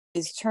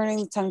is turning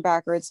the tongue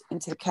backwards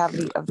into the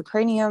cavity of the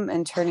cranium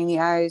and turning the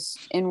eyes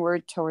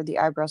inward toward the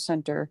eyebrow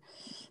center.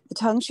 The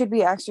tongue should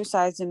be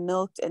exercised and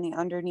milked and the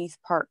underneath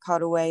part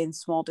cut away in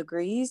small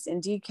degrees.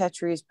 Indeed,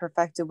 catchery is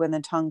perfected when the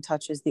tongue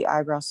touches the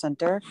eyebrow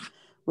center.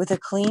 With a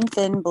clean,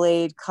 thin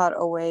blade, cut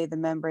away the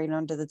membrane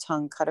under the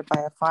tongue, cut it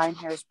by a fine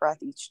hair's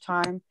breadth each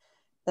time.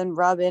 Then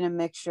rub in a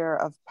mixture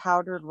of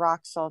powdered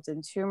rock salt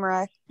and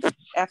turmeric.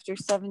 After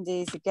 7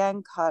 days,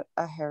 again, cut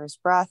a hair's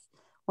breadth.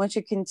 One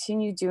should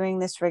continue doing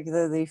this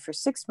regularly for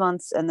 6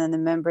 months, and then the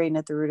membrane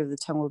at the root of the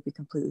tongue will be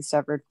completely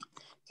severed.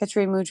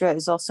 Khetri Mudra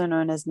is also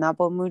known as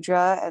Nabo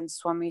Mudra, and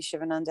Swami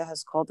Shivananda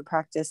has called the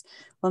practice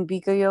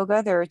Lambika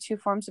Yoga. There are 2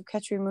 forms of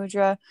Khetri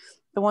Mudra.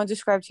 The one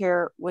described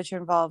here, which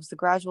involves the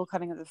gradual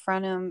cutting of the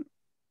frenum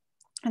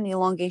and the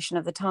elongation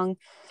of the tongue,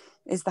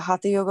 is the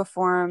Hatha Yoga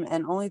form,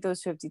 and only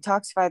those who have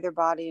detoxified their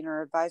body and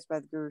are advised by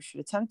the guru should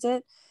attempt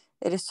it.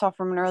 It is taught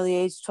from an early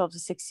age, 12 to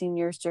 16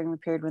 years, during the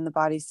period when the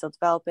body is still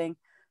developing.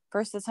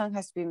 First, the tongue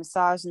has to be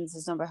massaged, and this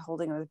is done by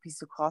holding it with a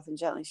piece of cloth and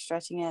gently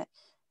stretching it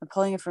and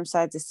pulling it from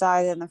side to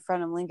side. And the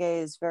frenum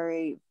lingae is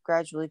very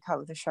gradually cut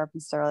with a sharp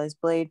and sterilized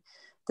blade.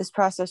 This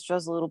process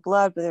draws a little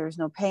blood, but there is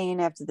no pain.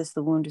 After this,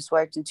 the wound is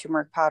wiped in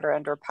turmeric powder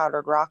and/or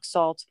powdered rock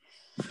salt,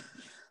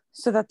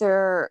 so that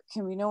there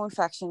can be no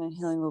infection and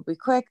healing will be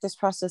quick. This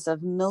process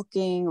of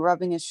milking,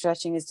 rubbing, and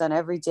stretching is done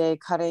every day.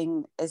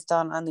 Cutting is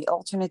done on the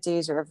alternate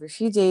days or every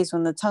few days.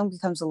 When the tongue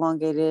becomes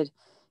elongated,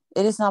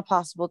 it is not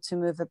possible to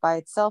move it by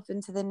itself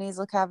into the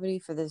nasal cavity.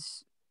 For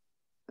this,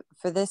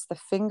 the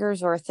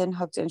fingers or a thin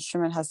hooked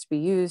instrument has to be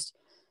used.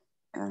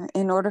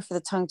 In order for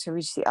the tongue to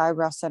reach the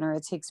eyebrow center,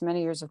 it takes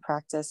many years of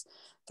practice.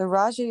 The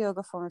Raja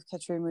Yoga form of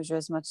Khetri Mudra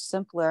is much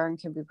simpler and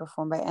can be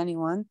performed by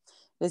anyone.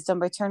 It is done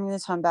by turning the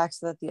tongue back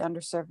so that the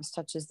undersurface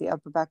touches the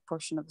upper back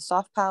portion of the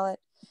soft palate,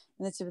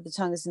 and the tip of the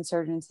tongue is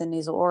inserted into the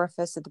nasal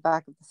orifice at the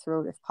back of the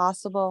throat if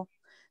possible.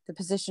 The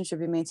position should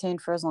be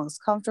maintained for as long as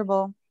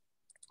comfortable.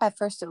 At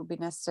first, it will be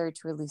necessary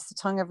to release the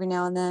tongue every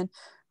now and then,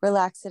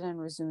 relax it, and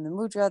resume the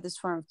mudra. This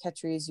form of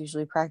Khetri is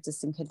usually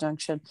practiced in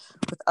conjunction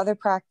with other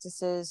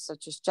practices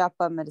such as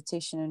japa,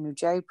 meditation, and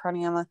ujjayi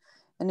pranayama,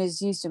 and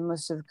is used in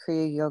most of the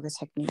Kriya yoga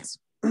techniques.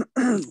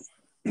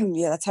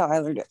 Yeah, that's how I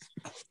learned it.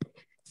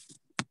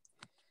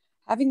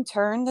 Having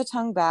turned the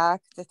tongue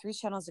back, the 3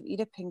 channels of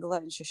Ida, Pingala,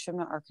 and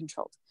Sushumna are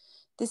controlled.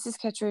 This is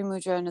Khetri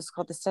Mudra and is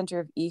called the center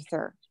of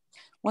ether.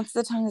 Once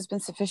the tongue has been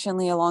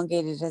sufficiently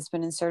elongated, it has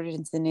been inserted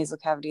into the nasal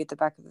cavity at the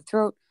back of the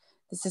throat.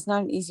 This is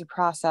not an easy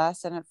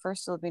process, and at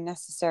first it will be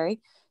necessary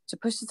to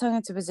push the tongue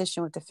into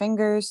position with the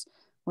fingers.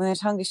 When the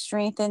tongue is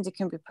strengthened, it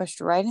can be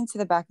pushed right into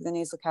the back of the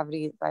nasal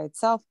cavity by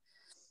itself.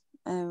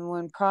 And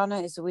when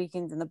prana is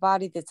weakened in the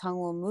body, the tongue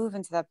will move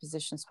into that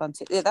position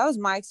spontaneously. Yeah, that was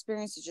my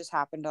experience. It just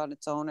happened on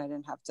its own. I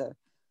didn't have to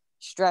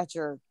stretch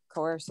or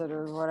coerce it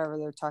or whatever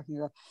they're talking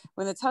about.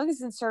 When the tongue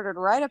is inserted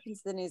right up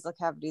into the nasal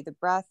cavity, the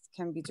breath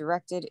can be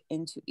directed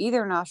into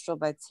either nostril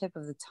by the tip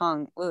of the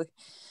tongue.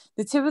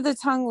 The tip of the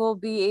tongue will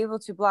be able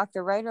to block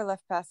the right or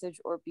left passage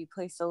or be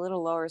placed a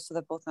little lower so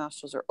that both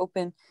nostrils are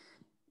open.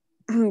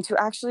 To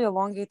actually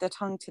elongate the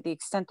tongue to the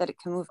extent that it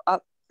can move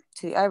up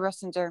to the eyebrow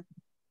center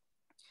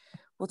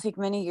will take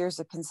many years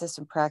of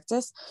consistent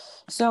practice.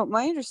 So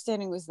my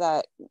understanding was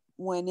that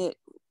when it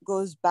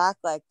goes back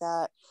like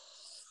that,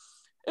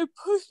 it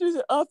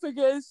pushes up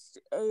against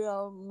a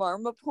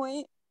marma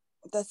point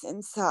that's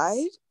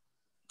inside.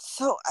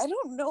 So I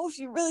don't know if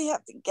you really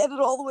have to get it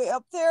all the way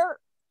up there.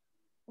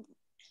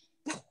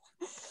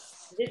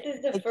 This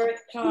is the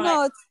first time.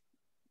 No,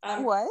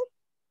 it's what?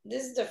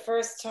 This is the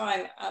first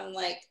time I'm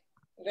like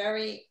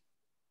I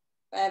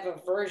have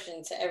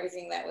aversion to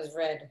everything that was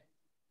red.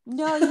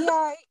 No,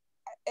 yeah.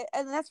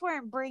 And that's why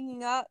I'm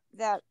bringing up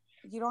that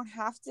you don't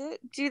have to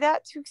do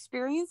that to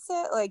experience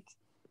it. Like,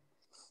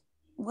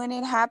 when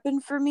it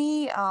happened for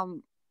me,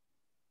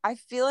 I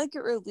feel like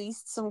it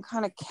released some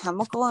kind of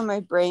chemical in my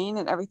brain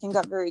and everything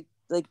got very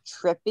like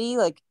trippy,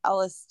 like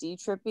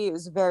LSD trippy. It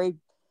was very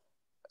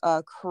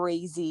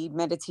crazy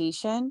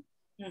meditation.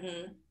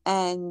 Mm-hmm.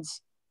 And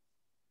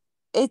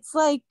it's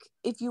like,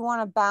 if you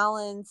want to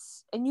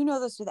balance, and you know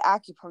this with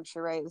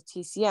acupuncture, right, with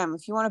TCM,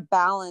 if you want to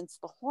balance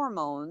the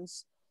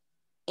hormones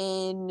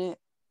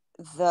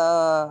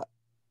for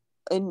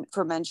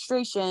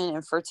menstruation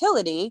and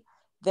fertility,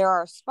 there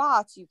are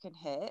spots you can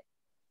hit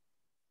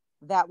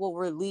that will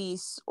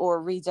release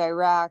or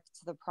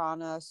redirect the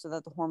prana so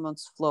that the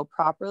hormones flow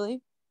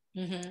properly.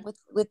 Mm-hmm.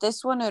 With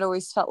this one, it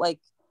always felt like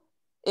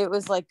it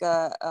was like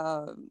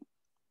a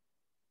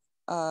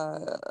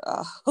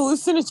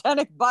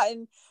hallucinogenic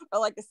button or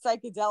like a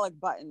psychedelic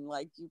button.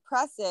 Like, you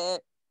press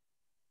it,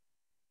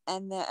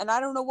 and I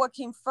don't know what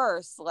came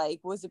first. Like,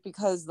 was it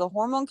because the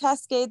hormone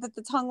cascade that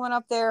the tongue went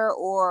up there,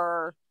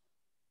 or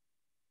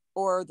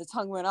the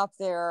tongue went up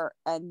there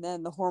and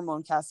then the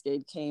hormone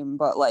cascade came,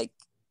 but like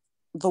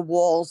the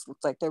walls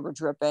looked like they were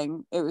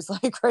dripping. It was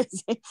like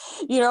crazy,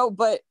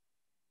 but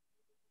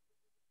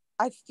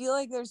I feel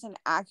like there's an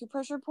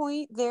acupressure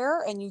point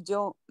there, and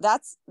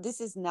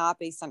this is not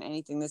based on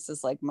anything. This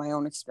is like my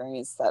own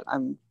experience that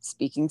I'm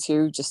speaking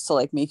to, just to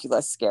like make you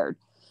less scared.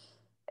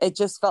 it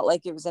just felt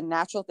like it was a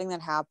natural thing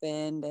that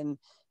happened,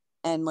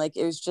 and like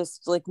it was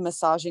just like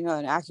massaging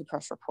an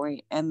acupressure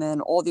point, and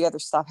then all the other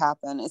stuff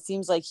happened. It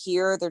seems like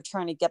here they're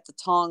trying to get the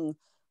tongue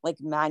like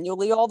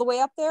manually all the way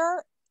up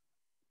there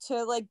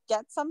to like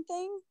get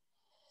something.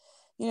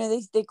 You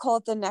know, they call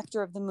it the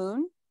nectar of the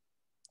moon.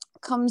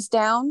 Comes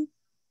down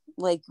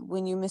like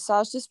when you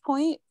massage this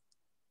point.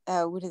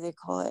 What do they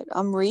call it?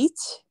 Amrit.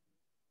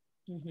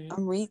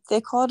 Amrit,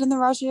 they call it in the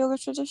Raja Yoga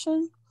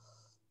tradition.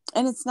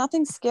 And it's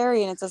nothing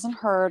scary, and it doesn't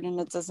hurt, and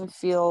it doesn't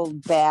feel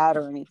bad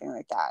or anything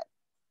like that.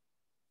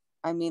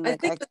 I mean,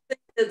 like, I think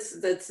the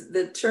thing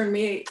that turned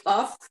me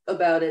off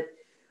about it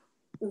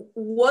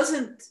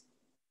wasn't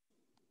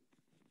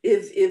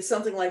if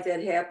something like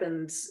that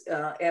happens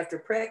after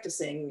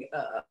practicing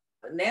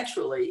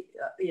naturally,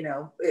 you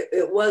know,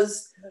 it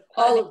was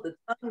all of the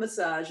tongue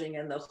massaging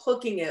and the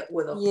hooking it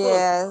with a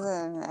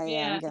hook. I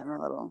am getting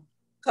a little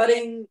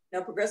cutting, you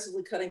know,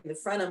 progressively cutting the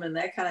frenum and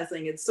that kind of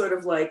thing. It's sort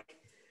of like,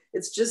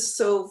 it's just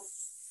so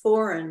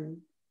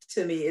foreign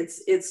to me.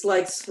 It's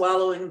like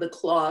swallowing the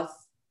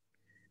cloth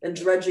and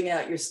dredging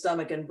out your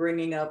stomach and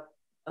bringing up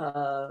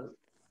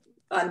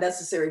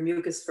unnecessary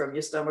mucus from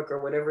your stomach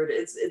or whatever it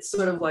is. It's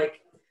sort of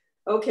like,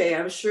 okay,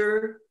 I'm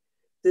sure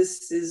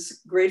this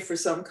is great for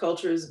some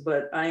cultures,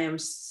 but I am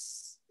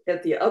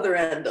at the other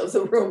end of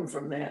the room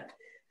from that.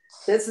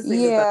 That's the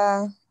thing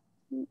about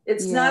it.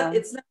 It's not,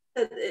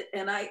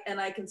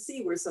 and I can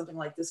see where something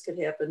like this could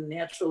happen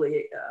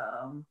naturally.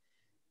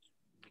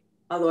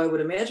 Although I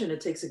would imagine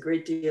it takes a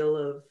great deal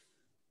of,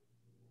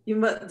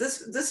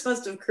 this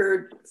must have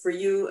occurred for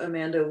you,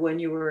 Amanda, when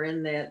you were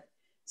in that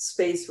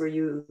space where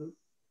you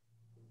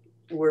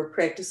were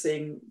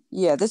practicing.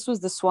 Yeah, this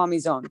was the Swami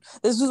zone.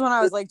 This was when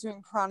I was like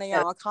doing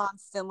pranayama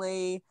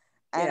constantly,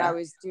 and I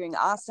was doing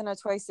asana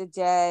twice a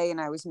day,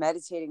 and I was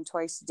meditating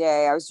twice a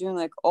day. I was doing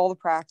like all the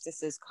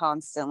practices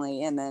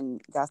constantly, and then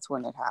that's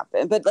when it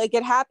happened. But like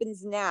it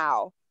happens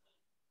now,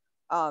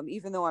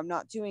 even though I'm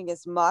not doing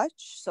as much.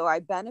 So I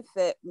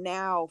benefit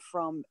now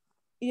from,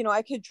 you know,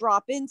 I could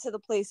drop into the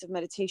place of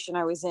meditation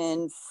I was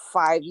in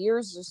 5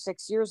 years or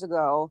 6 years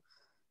ago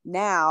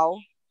now.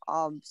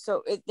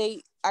 So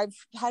I've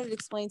had it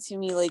explained to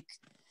me, like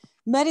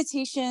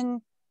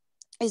meditation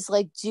is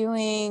like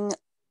doing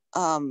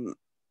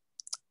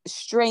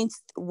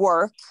strength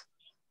work.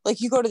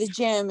 Like you go to the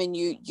gym and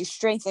you're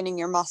strengthening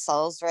your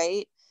muscles,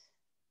 right?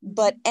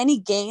 But any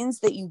gains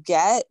that you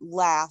get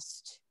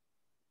last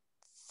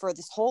for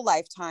this whole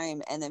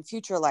lifetime and then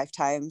future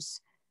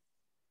lifetimes.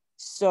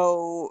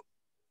 So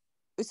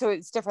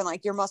it's different.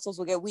 Like your muscles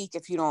will get weak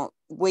if you don't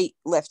weight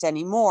lift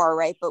anymore,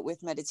 right? But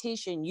with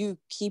meditation, you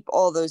keep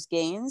all those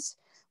gains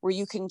where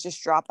you can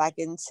just drop back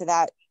into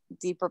that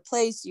deeper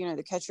place. You know,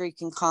 the Khetri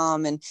can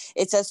come, and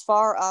it's as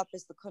far up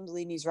as the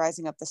Kundalini is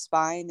rising up the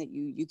spine that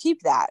you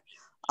keep that.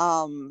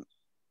 And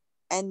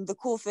the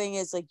cool thing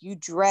is, like, you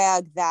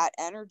drag that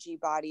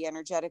energetic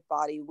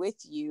body with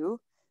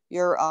you,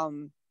 your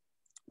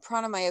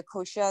pranamaya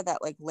kosha,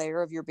 that like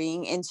layer of your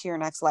being, into your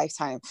next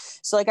lifetime.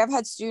 So like I've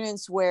had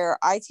students where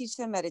I teach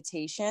them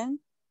meditation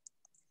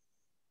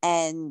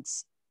and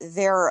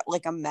they're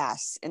like a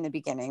mess in the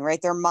beginning,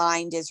 right? Their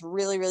mind is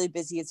really, really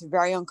busy. It's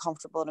very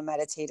uncomfortable to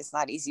meditate. It's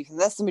not easy for them.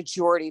 That's the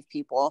majority of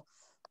people.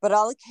 But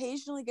I'll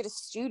occasionally get a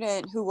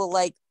student who will,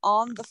 like,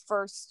 on the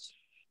first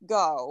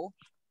go,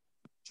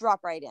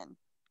 drop right in.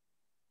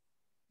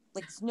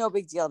 Like it's no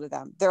big deal to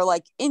them. They're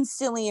like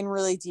instantly in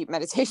really deep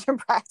meditation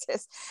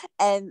practice.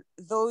 And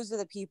those are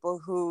the people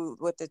who,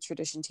 what the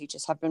tradition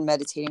teaches, have been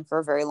meditating for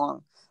a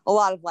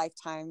lot of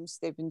lifetimes.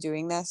 They've been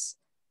doing this.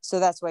 So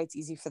that's why it's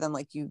easy for them.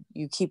 Like you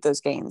keep those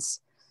gains.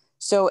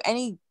 So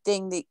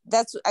anything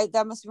that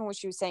must have been what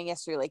she was saying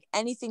yesterday. Like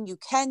anything you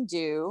can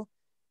do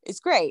is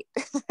great.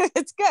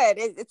 It's good.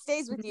 It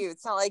stays with you.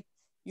 It's not like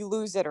you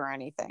lose it or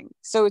anything.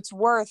 So it's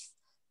worth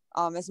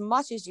as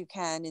much as you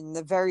can in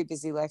the very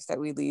busy life that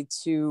we lead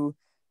to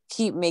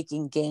keep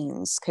making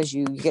gains, because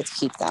you get to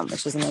keep them,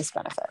 which is a nice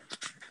benefit.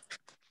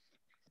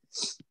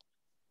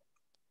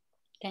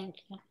 Thank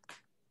you.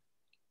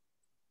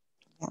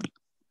 Yeah.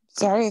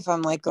 Sorry if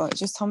I'm like going,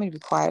 just tell me to be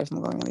quiet if I'm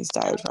going on these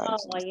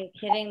diatribes. Oh, are you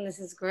kidding? This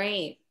is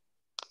great.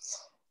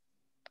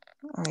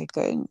 All right,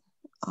 good.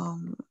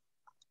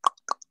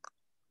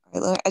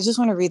 I just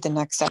want to read the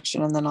next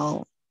section and then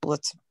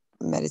let's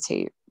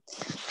meditate.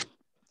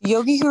 The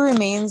yogi who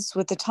remains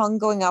with the tongue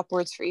going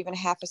upwards for even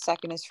half a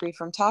second is free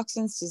from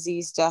toxins,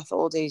 disease, death,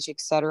 old age,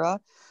 etc.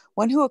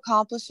 One who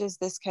accomplishes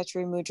this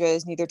Khetri mudra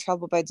is neither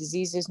troubled by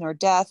diseases nor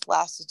death,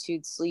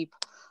 lassitude, sleep,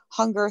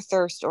 hunger,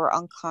 thirst, or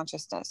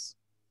unconsciousness.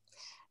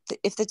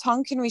 If the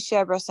tongue can reach the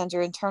eyebrow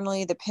center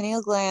internally, the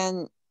pineal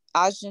gland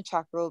Ajna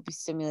chakra will be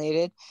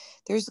stimulated.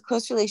 There's a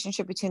close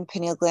relationship between the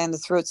pineal gland, the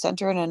throat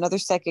center, and another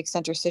psychic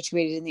center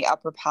situated in the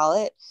upper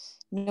palate,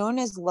 known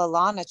as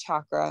Lalana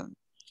chakra.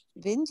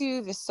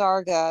 Bindu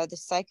Visarga, the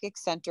psychic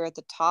center at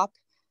the top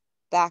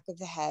back of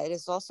the head,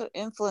 is also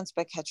influenced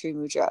by Khetri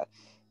mudra.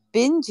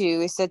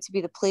 Bindu is said to be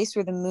the place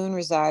where the moon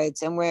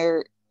resides, and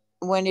where,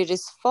 when it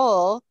is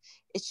full,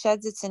 it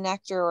sheds its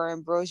nectar or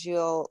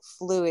ambrosial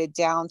fluid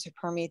down to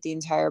permeate the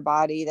entire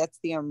body. That's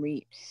the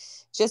Amrit.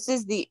 Just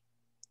as the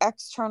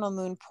external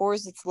moon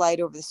pours its light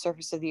over the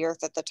surface of the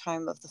earth at the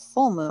time of the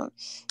full moon,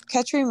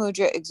 Khetri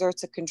Mudra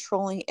exerts a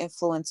controlling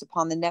influence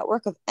upon the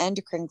network of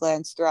endocrine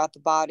glands throughout the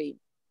body.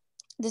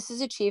 This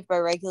is achieved by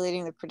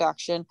regulating the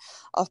production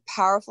of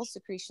powerful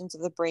secretions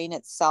of the brain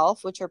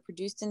itself, which are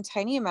produced in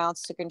tiny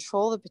amounts to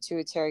control the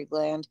pituitary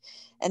gland,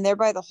 and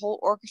thereby the whole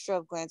orchestra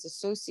of glands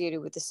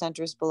associated with the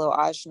centers below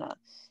ajna.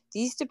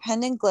 These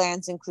dependent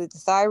glands include the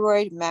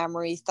thyroid,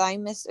 mammary,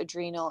 thymus,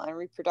 adrenal, and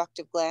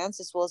reproductive glands,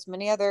 as well as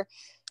many other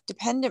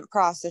dependent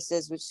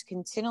processes which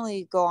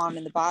continually go on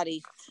in the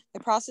body. The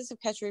process of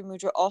Khetri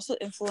Mudra also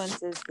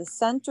influences the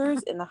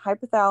centers in the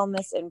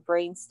hypothalamus and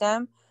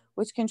brainstem,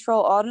 which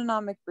control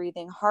autonomic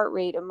breathing, heart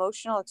rate,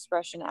 emotional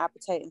expression,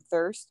 appetite, and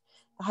thirst.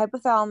 The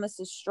hypothalamus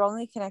is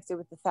strongly connected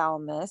with the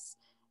thalamus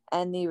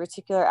and the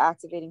reticular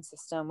activating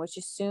system, which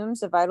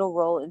assumes a vital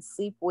role in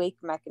sleep-wake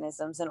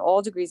mechanisms and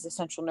all degrees of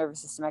central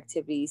nervous system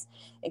activities,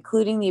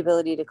 including the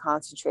ability to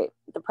concentrate.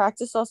 The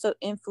practice also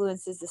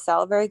influences the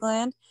salivary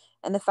gland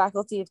and the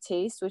faculty of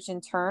taste, which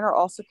in turn are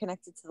also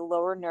connected to the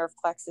lower nerve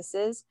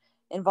plexuses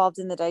involved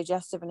in the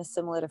digestive and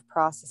assimilative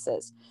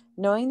processes.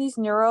 Knowing these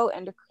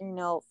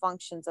neuroendocrinal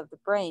functions of the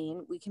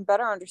brain, we can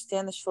better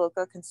understand the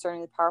shloka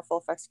concerning the powerful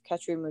effects of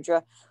Khetri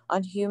Mudra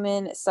on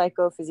human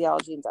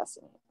psychophysiology and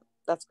destiny.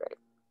 That's great.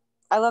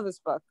 I love this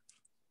book.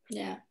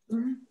 Yeah.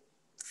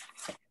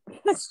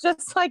 It's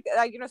just like,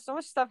 so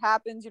much stuff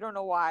happens, you don't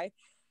know why.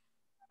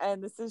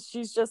 And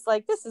she's just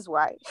like, this is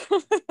why.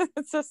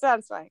 It's so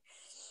satisfying.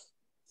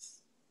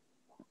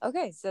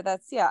 Okay, so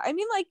that's, yeah. I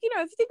mean, if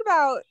you think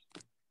about,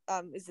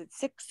 is it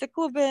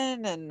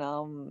cyclobin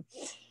and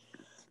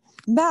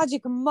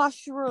magic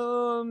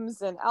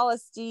mushrooms and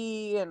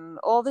LSD and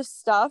all this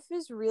stuff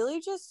is really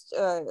just,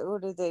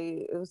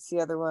 what's the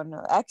other one?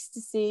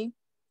 Ecstasy.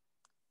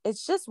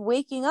 It's just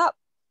waking up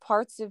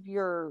parts of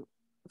your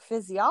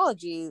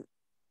physiology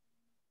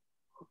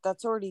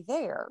that's already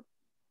there,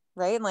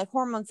 right? And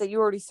hormones that you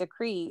already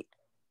secrete.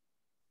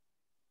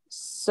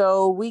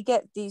 So we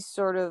get these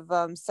sort of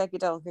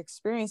psychedelic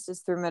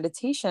experiences through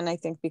meditation, I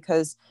think,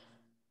 because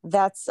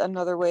that's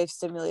another way of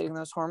stimulating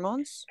those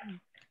hormones,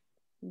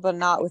 but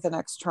not with an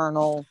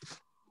external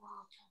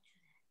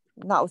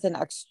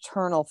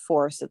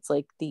force. It's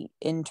like the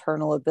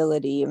internal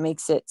ability. It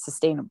makes it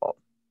sustainable.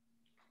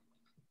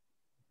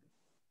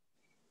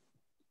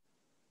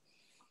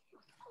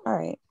 All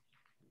right.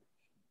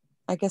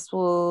 I guess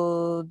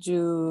we'll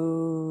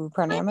do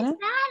pranayama. What is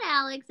that,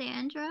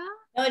 Alexandra?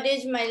 No, it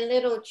is my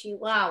little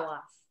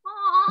chihuahua.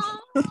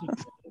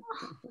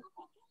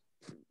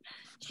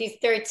 She's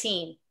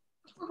 13.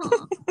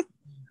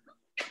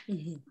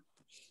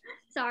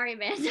 Sorry,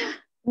 man.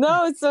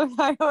 No, it's so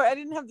I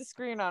didn't have the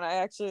screen on. I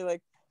actually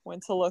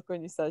went to look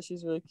when you said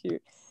she's really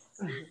cute.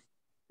 I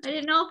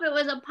didn't know if it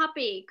was a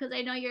puppy because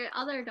I know your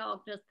other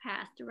dog just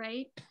passed,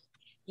 right?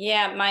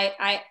 Yeah,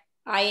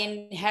 I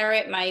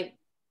inherit my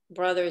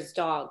brother's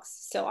dogs.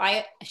 So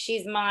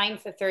she's mine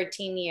for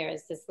 13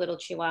 years, this little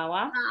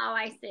chihuahua. Oh,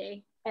 I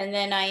see. And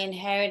then I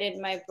inherited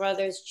my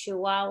brother's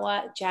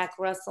chihuahua, Jack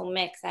Russell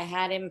mix. I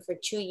had him for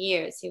 2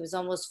 years. He was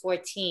almost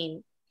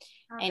 14.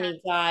 Okay. And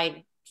he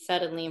died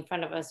suddenly in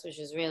front of us, which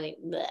is really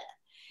bleh.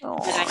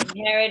 But I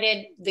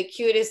inherited the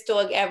cutest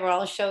dog ever.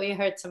 I'll show you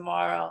her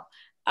tomorrow.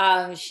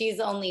 She's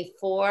only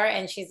 4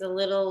 and she's a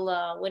little,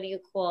 what do you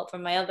call it,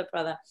 from my other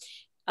brother?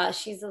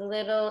 She's a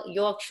little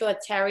Yorkshire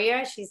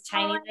Terrier. She's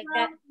tiny like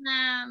that.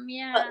 Them.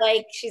 Yeah.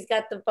 But she's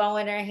got the bow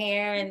in her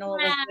hair and all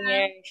the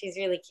hair. She's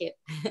really cute.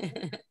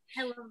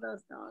 I love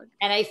those dogs.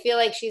 And I feel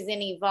like she's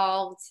an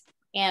evolved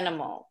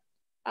animal.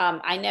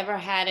 I never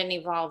had an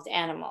evolved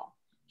animal.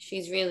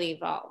 She's really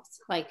evolved.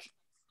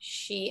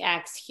 She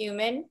acts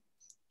human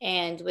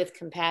and with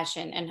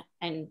compassion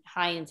and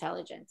high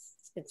intelligence.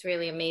 It's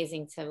really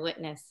amazing to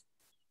witness.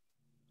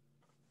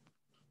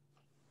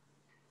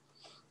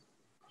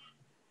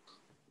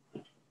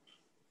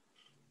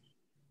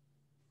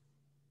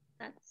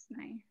 That's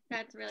nice.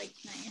 That's really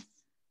nice.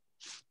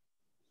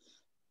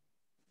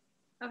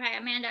 Okay,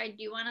 Amanda,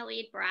 do you want to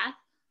lead breath?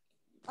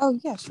 Oh,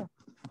 yeah, sure.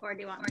 Or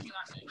do you want me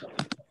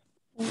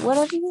to?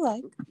 Whatever you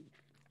like.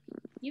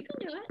 You can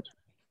do it.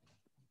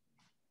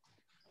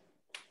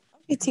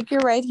 Okay, take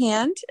your right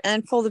hand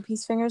and fold the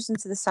peace fingers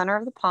into the center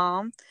of the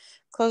palm.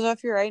 Close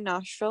off your right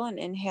nostril and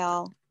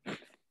inhale.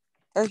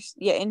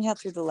 Inhale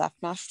through the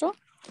left nostril.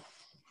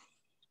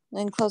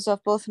 Then close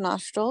off both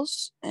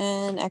nostrils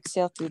and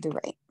exhale through the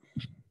right.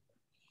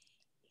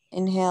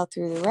 Inhale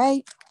through the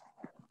right.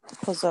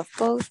 Close off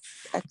both.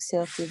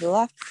 Exhale through the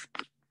left.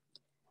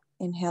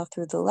 Inhale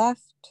through the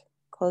left.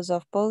 Close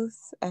off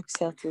both.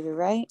 Exhale through the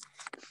right.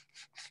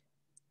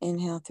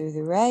 Inhale through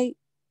the right.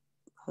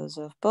 Close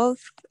off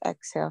both.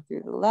 Exhale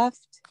through the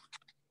left.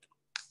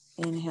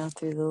 Inhale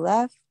through the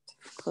left.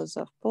 Close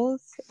off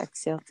both.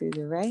 Exhale through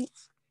the right.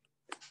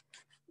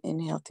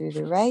 Inhale through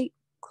the right.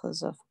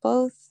 Close off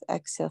both.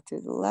 Exhale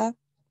through the left.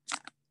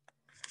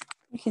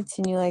 And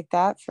continue like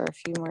that for a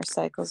few more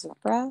cycles of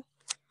breath.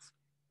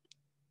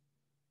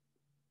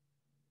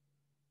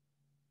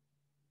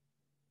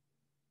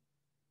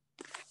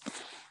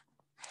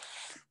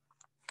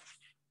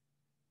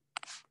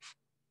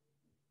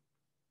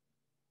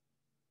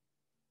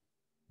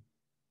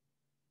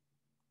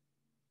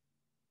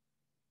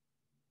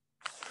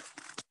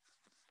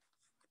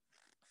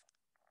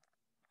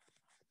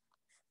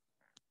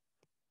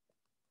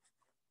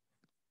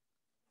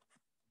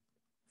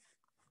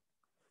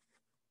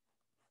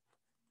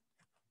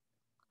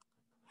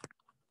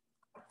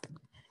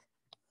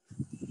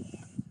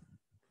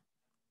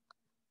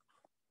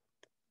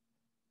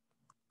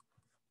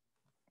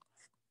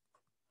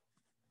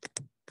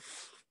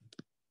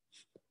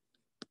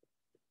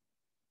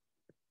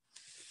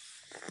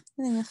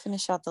 And then you'll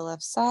finish out the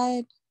left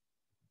side.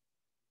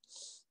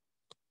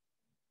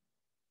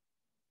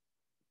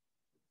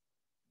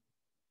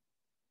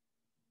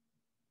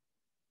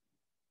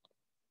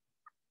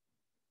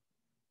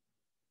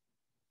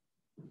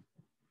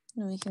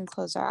 And we can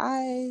close our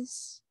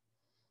eyes.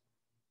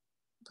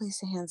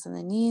 Place the hands on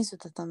the knees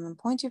with the thumb and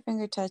pointer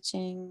finger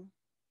touching.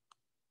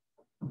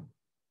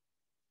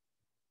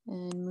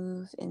 And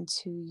move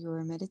into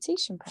your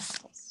meditation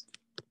practice.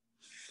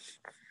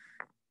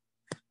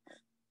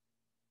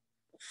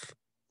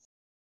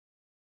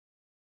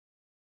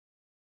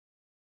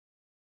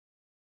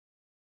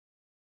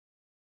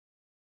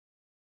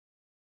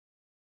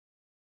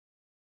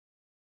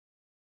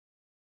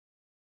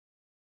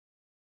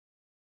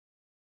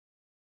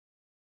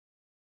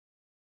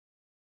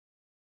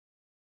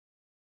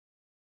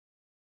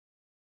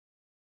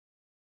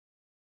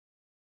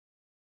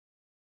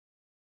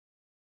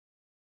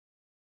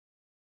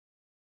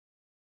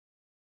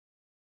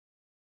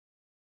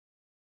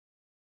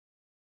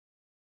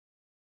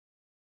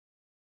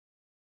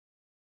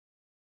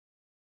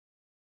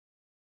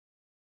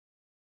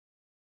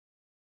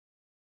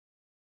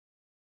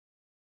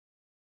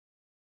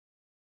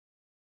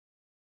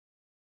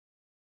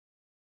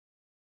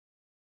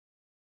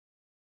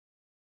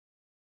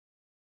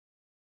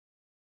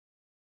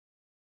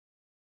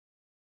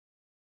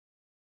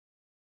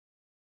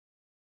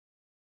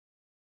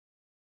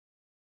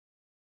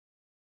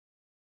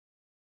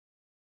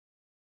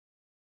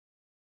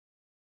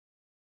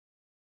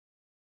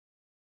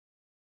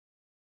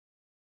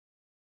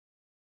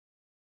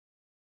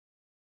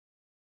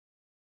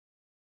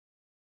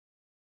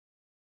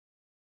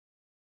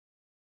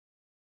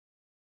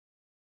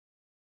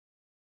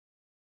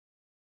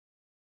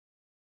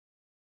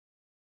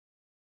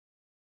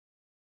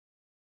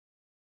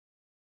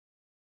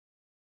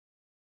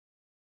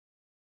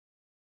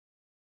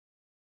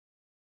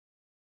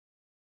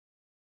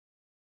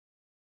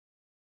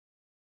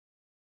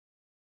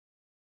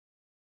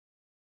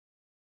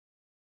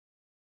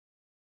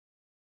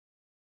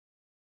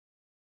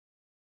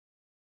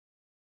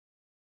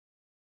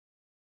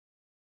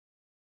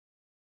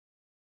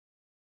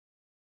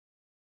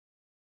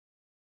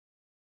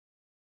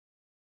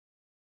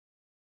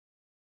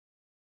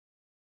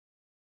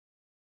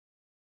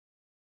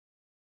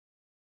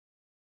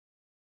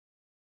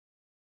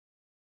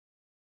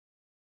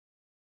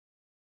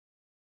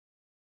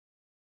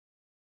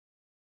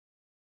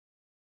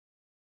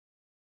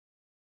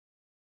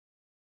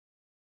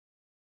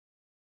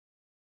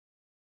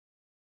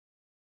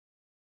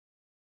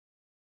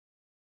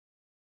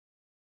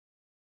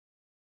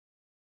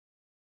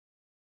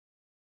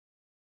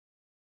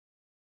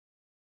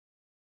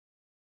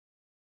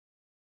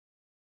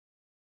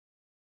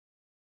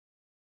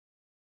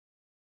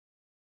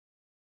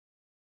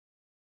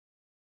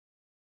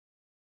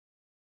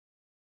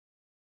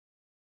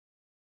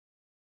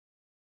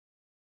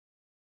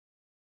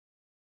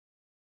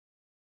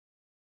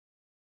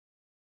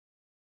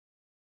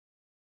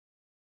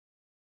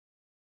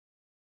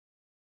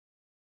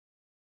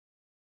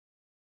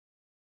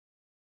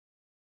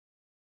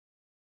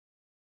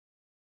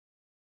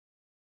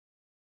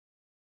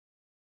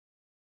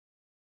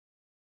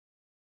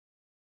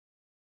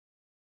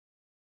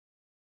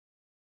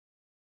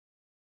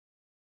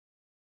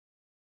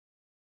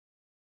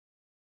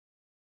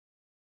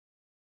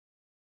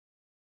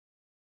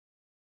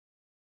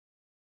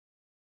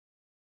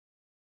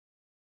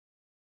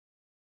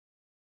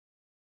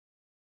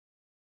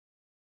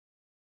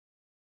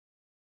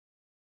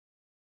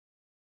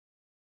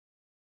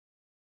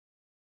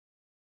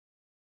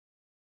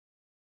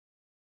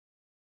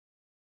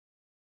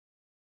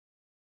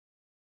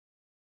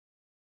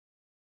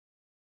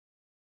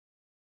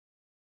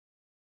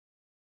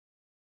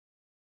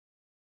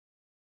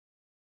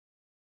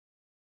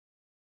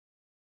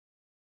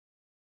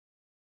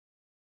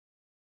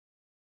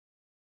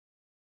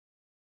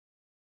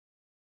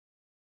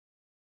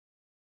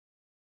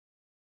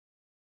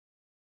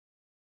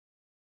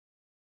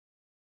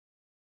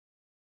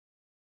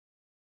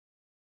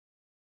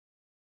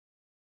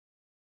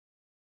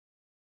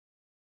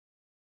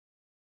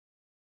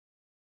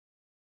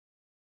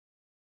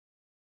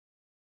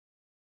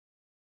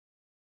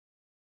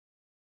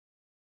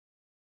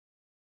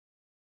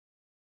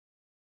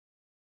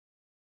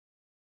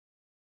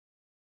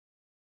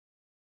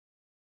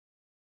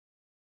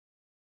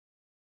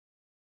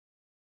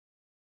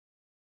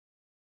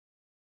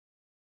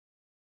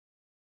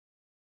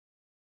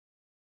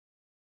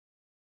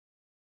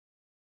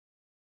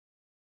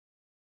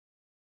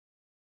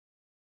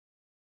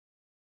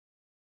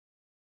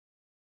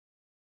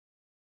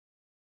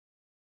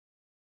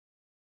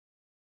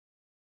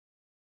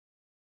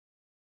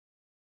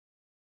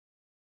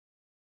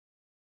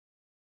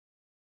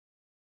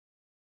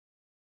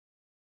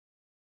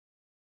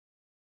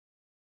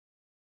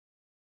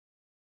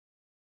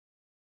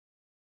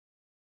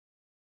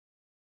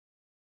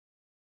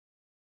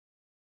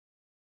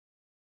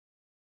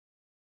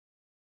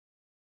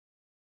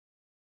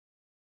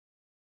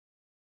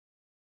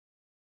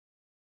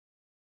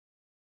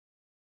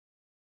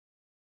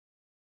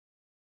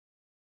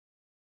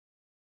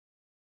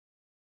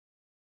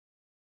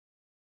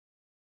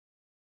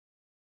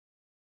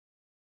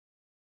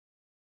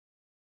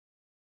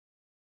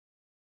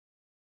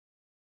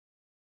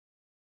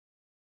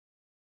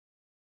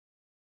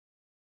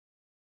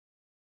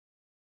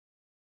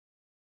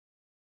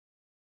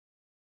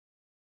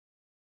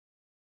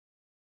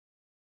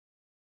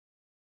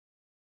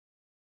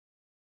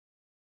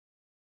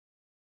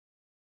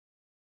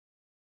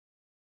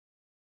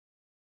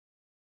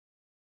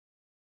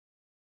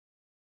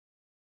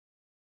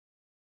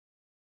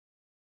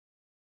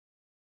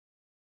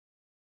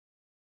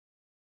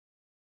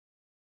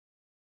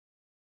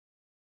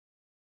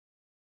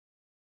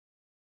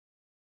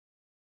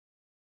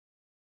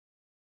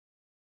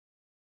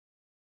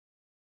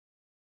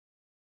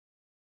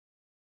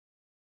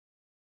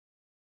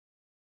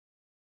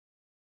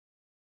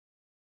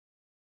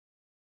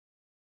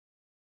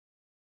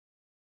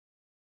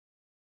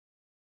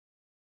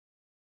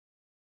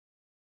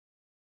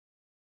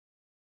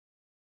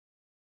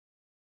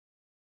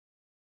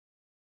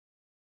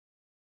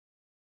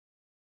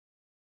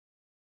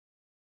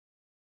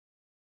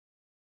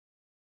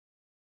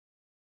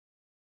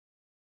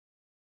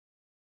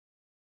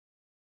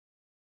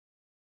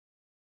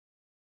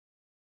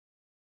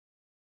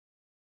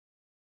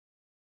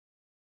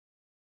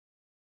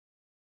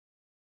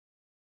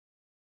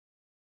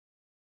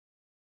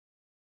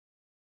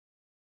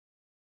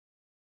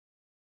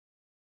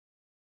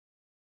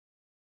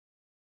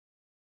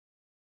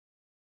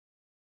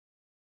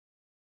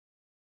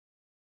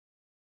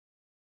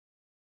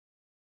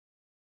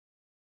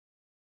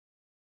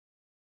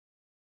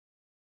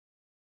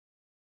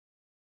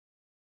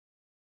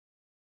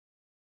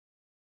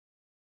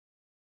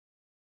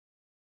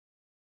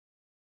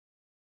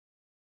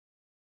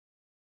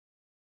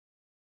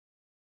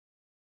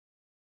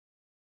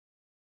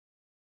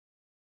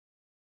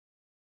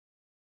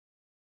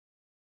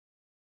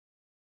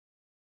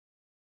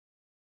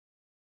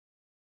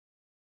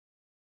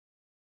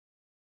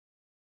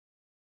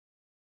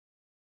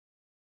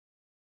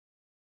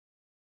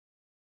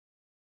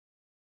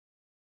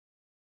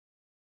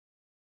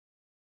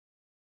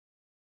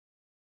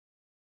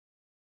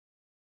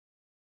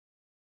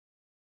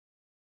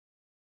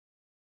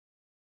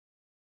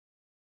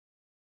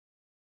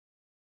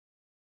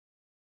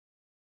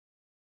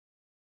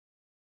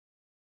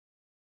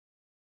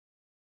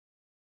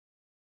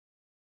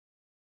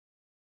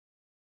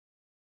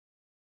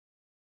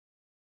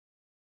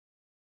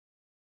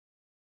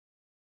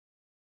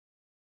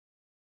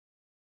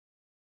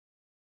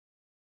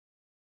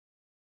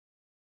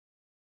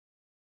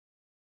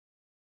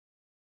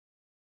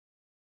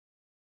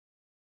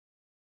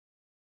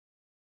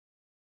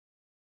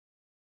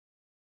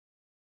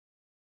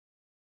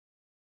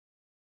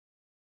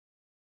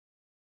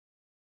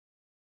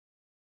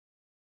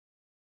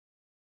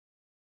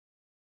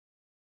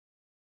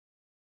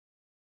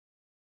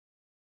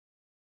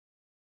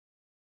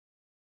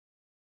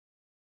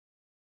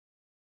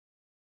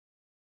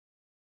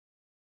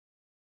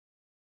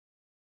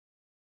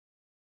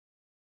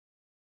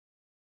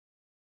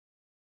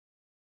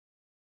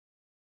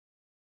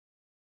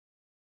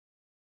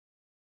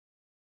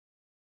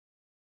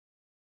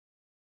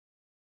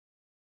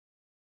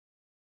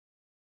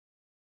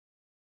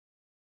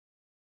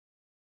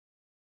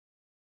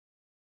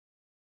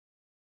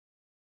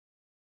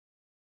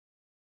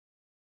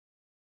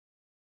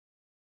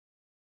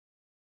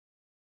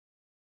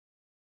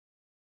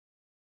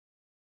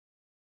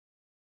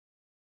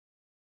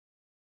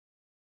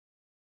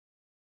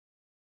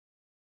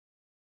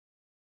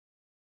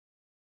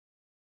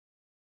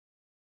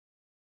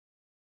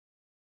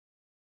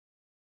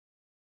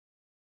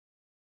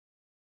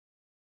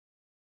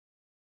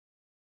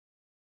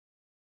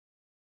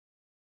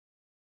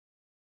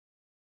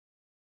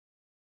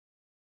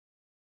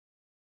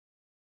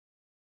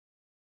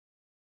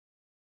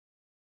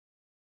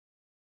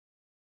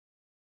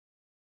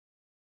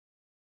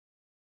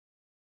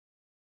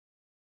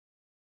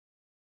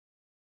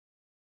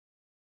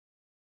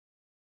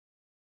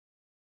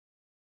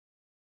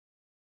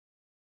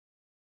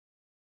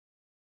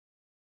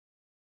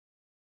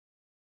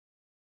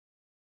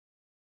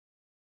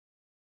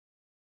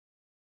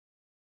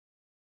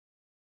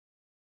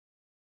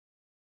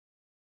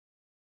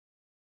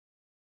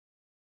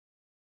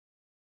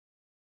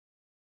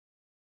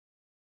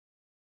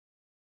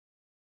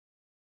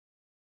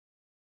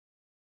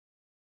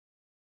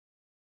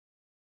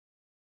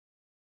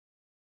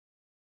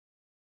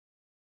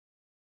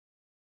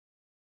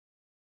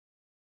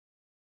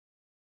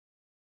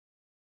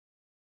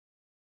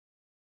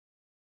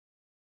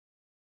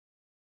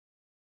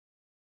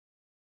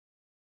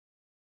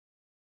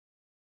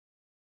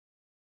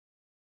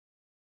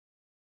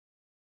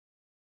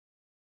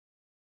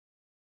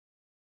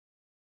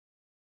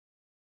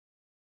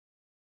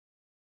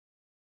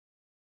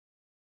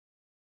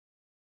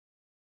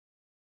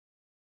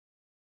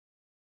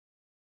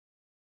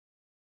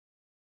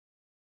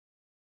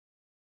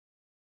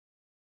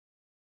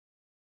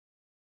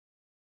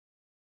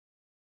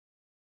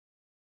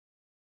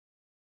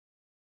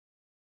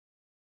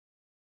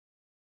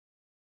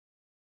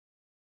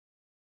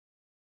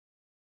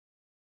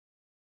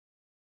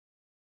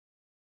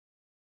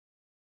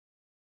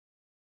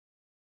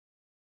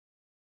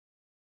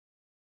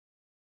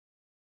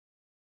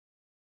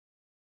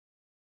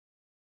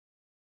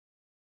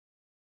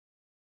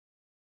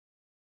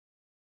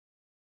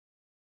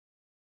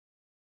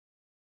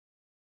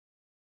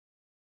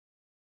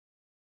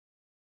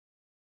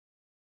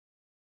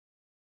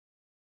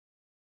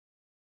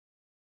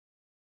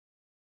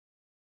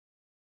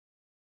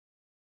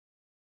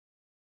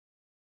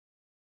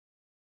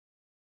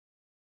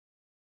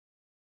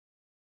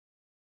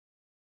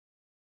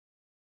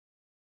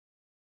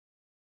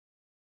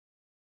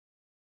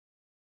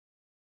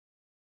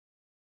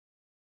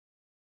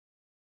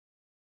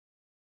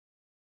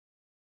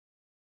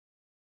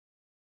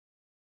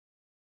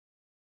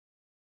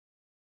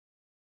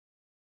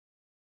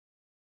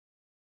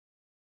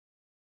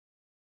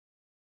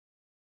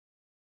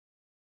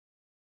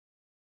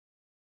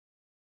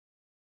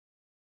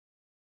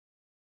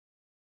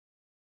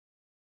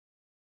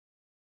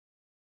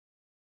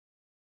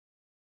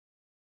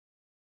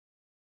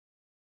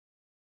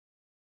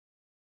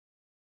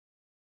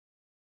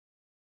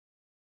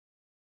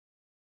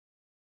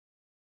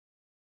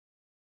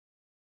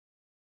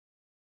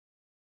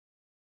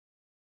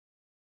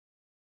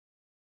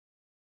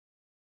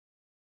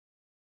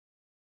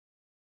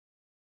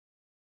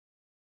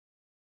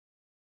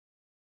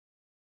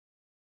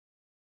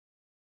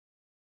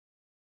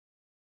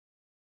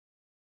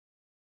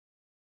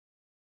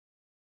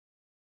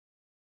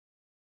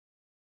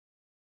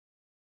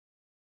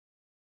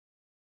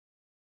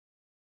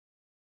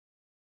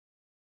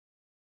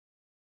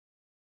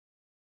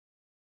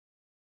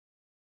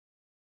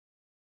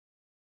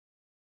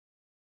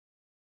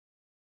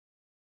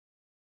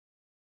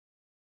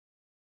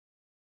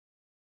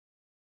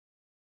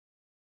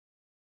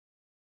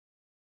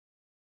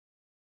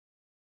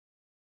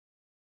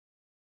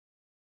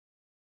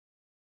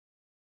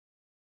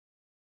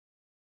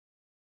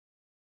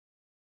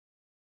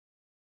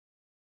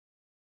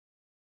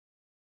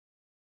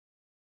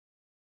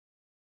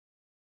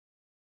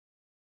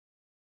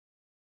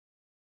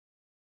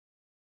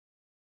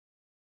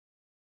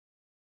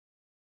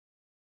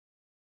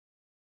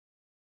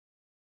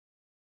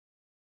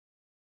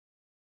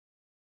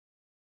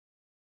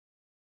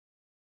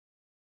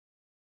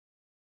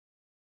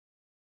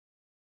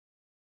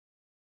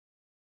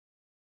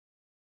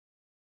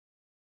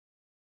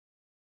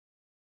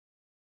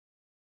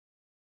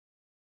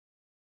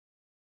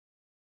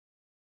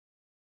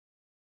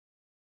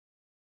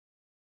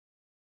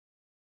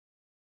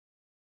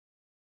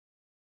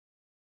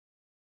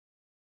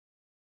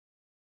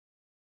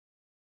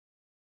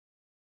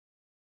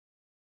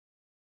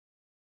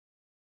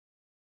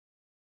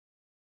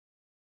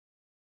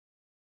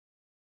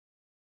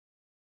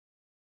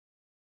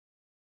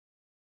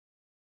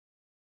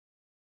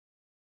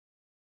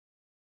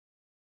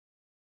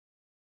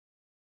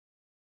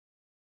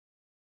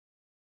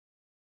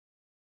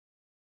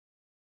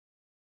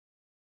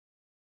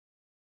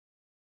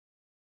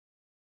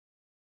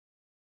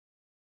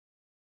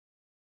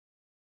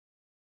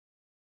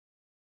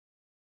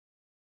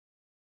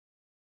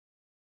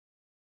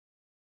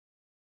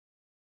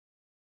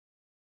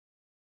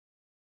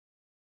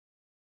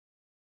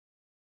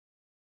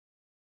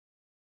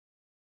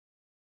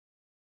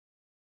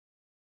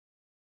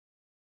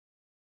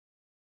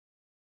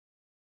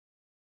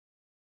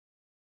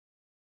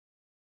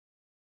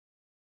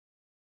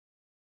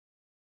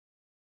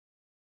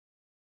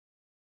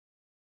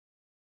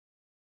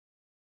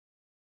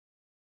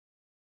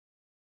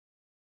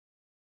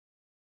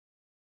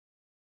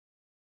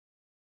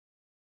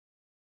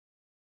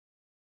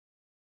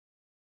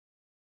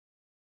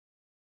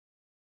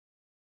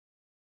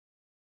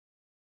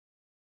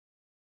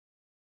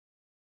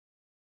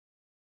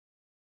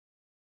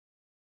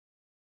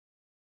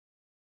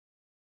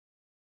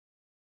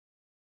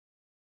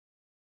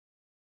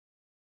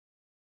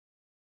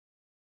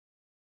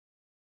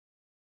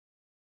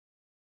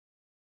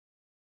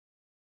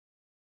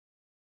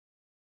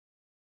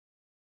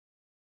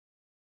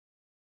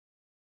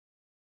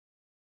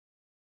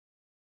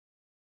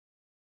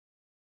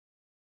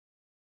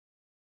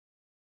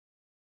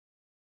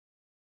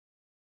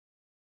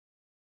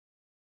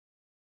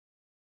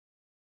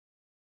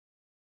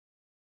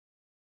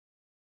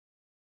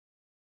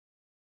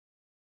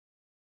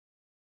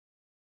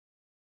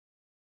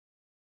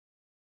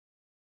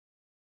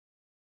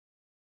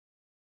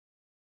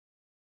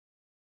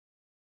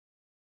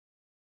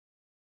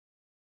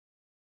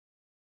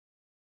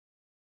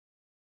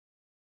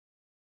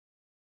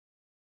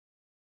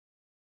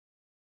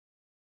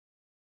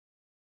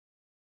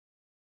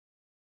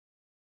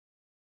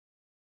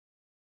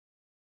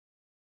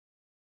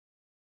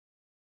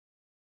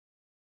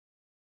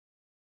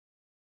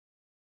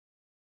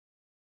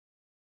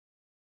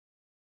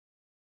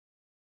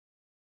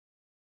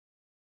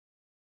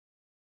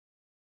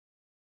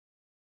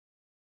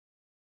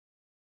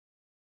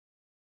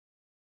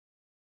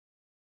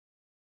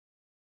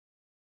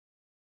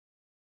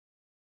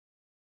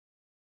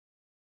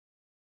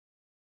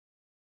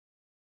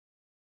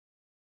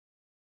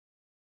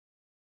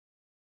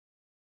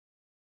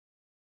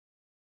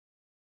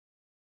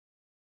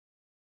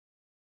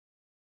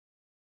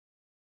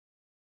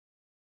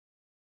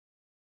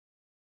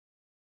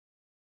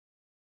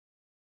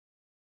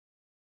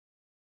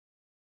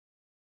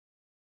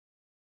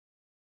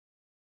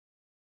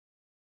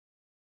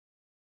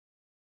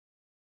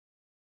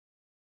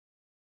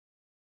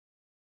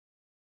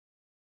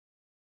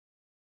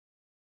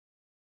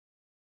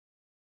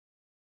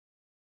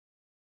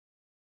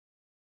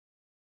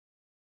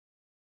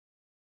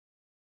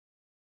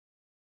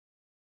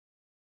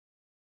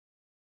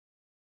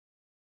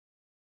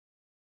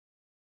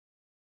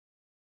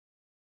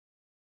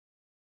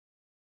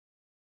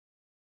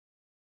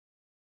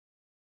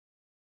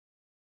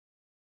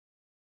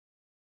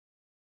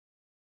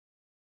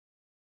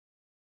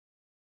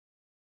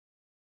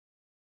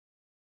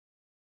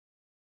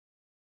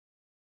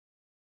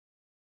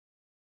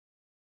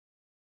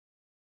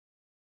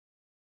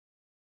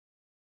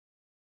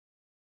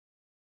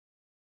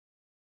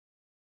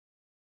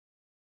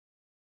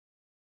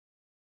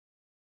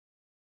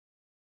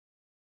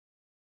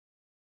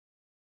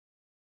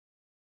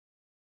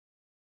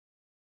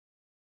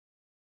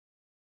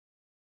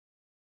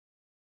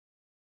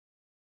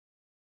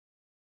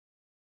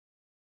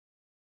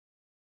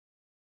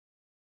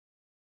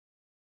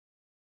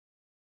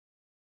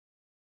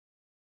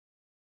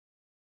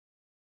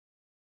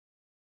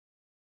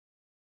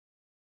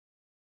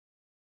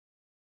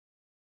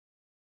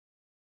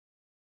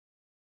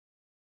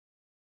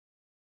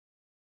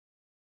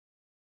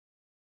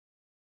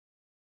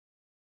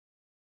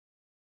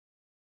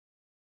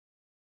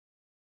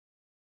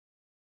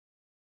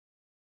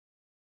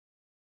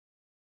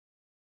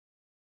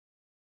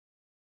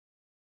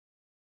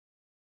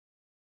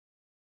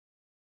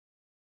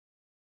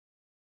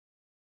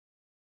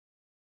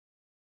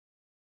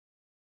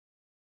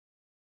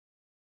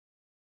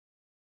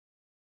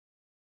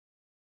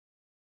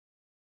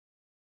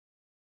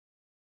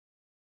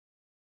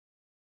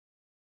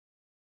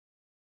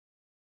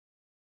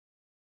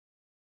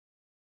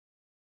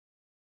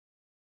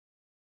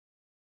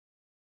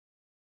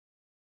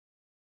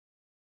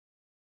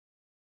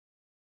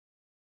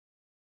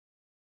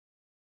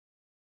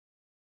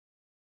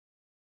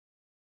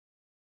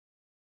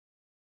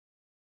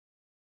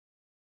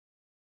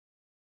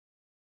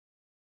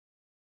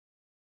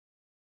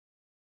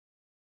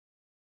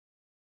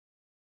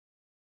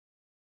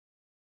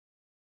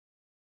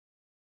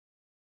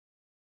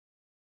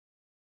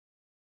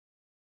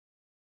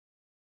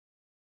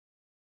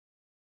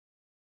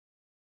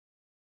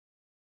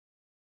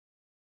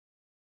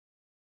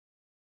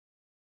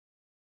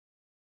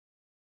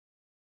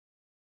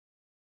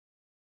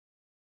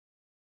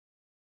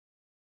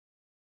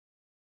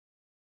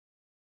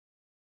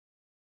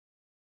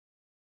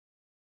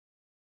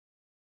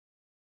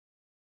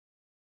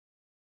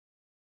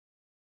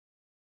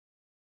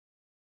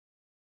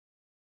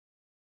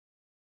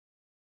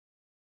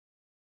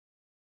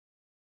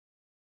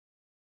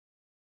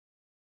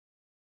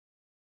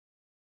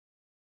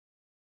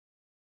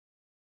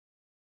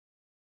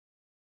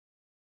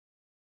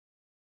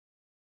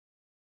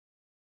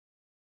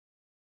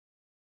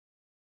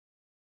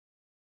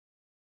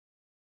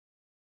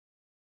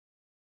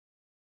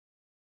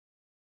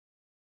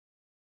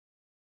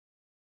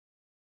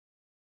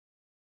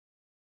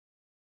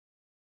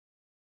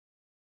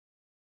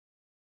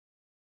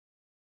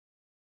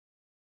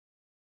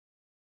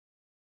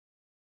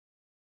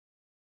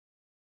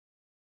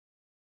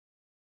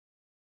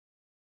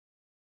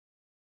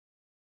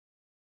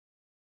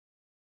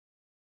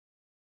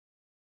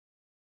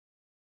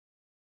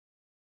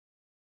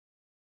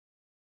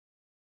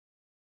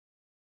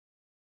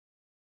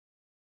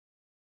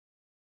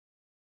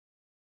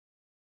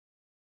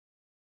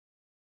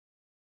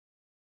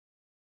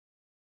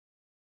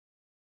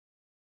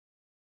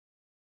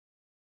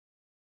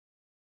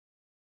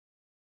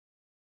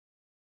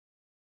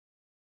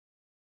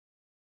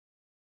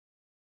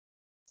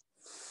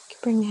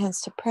 Bring the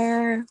hands to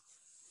prayer.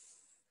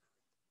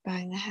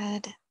 Bowing the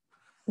head.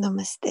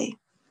 Namaste.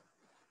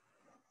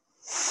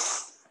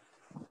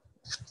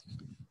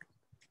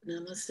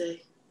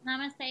 Namaste.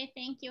 Namaste.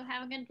 Thank you.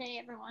 Have a good day,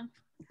 everyone.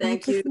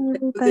 Thank you. Have a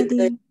good day, Have a good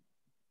day. everybody.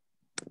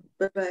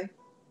 Bye-bye.